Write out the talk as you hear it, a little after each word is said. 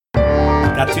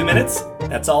Got 2 minutes?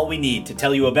 That's all we need to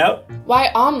tell you about why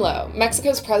AMLO,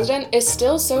 Mexico's president, is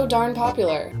still so darn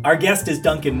popular. Our guest is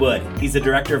Duncan Wood. He's the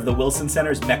director of the Wilson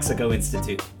Center's Mexico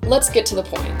Institute. Let's get to the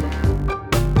point.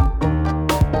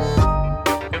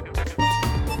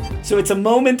 So it's a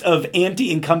moment of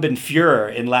anti-incumbent furor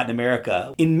in Latin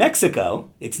America. In Mexico,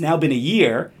 it's now been a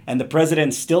year, and the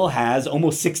president still has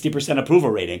almost 60% approval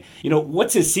rating.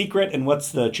 What's his secret and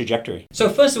what's the trajectory? So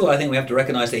first of all, I think we have to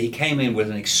recognize that he came in with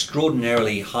an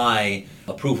extraordinarily high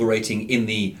approval rating in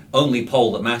the only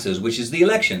poll that matters, which is the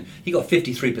election. He got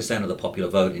 53% of the popular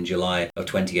vote in July of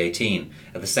 2018.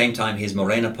 At the same time, his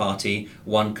Morena party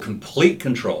won complete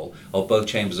control of both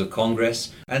chambers of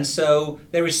Congress. And so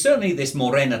there is certainly this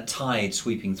Morena tide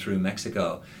sweeping through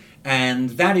Mexico.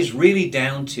 And that is really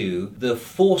down to the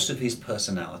force of his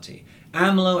personality.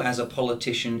 AMLO as a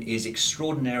politician is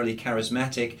extraordinarily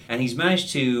charismatic, and he's managed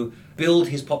to build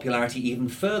his popularity even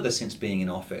further since being in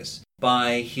office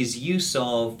by his use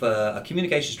of a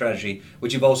communication strategy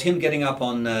which involves him getting up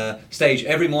on stage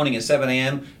every morning at 7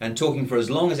 a.m. and talking for as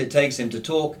long as it takes him to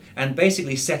talk and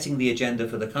basically setting the agenda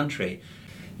for the country.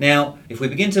 Now, if we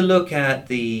begin to look at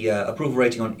the approval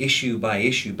rating on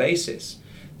issue-by-issue basis,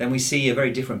 then we see a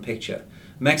very different picture.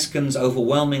 Mexicans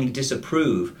overwhelmingly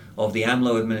disapprove of the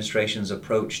AMLO administration's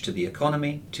approach to the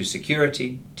economy, to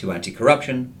security, to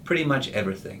anti-corruption, pretty much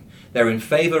everything. They're in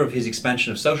favor of his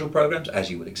expansion of social programs,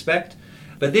 as you would expect,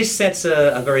 but this sets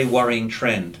a very worrying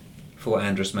trend for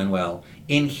Andrés Manuel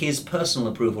in his personal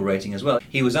approval rating as well.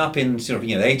 He was up in the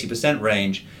 80%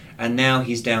 range, and now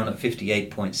he's down at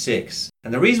 58.6.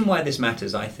 And the reason why this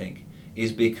matters, I think,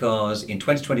 is because in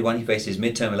 2021 he faces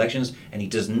midterm elections and he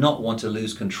does not want to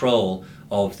lose control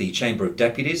of the Chamber of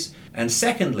Deputies. And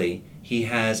secondly, he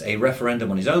has a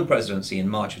referendum on his own presidency in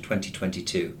March of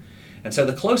 2022. And so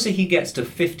the closer he gets to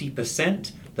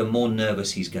 50%, the more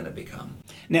nervous he's going to become.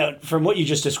 Now, from what you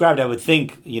just described, I would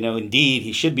think, indeed,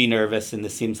 he should be nervous, and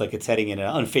this seems like it's heading in an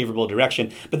unfavorable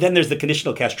direction. But then there's the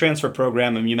conditional cash transfer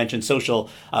program, and you mentioned social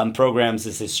programs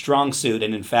is his strong suit,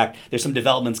 and in fact, there's some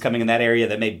developments coming in that area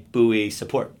that may buoy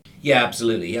support. Yeah,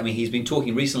 absolutely. I mean, he's been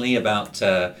talking recently about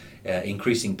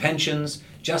increasing pensions,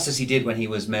 just as he did when he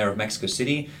was mayor of Mexico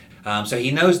City. So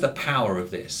he knows the power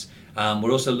of this.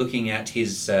 We're also looking at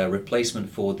his replacement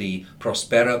for the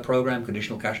Prospera program,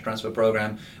 conditional cash transfer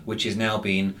program, which is now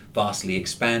being vastly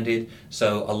expanded.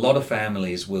 So a lot of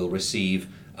families will receive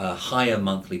higher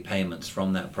monthly payments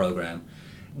from that program.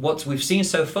 What we've seen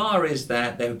so far is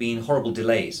that there have been horrible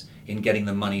delays in getting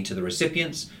the money to the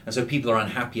recipients, and so people are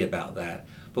unhappy about that.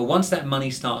 But once that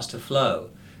money starts to flow,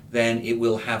 then it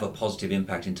will have a positive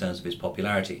impact in terms of his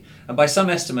popularity. And by some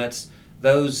estimates,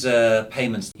 those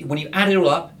payments, when you add it all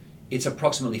up, it's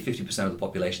approximately 50% of the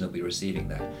population that will be receiving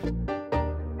that.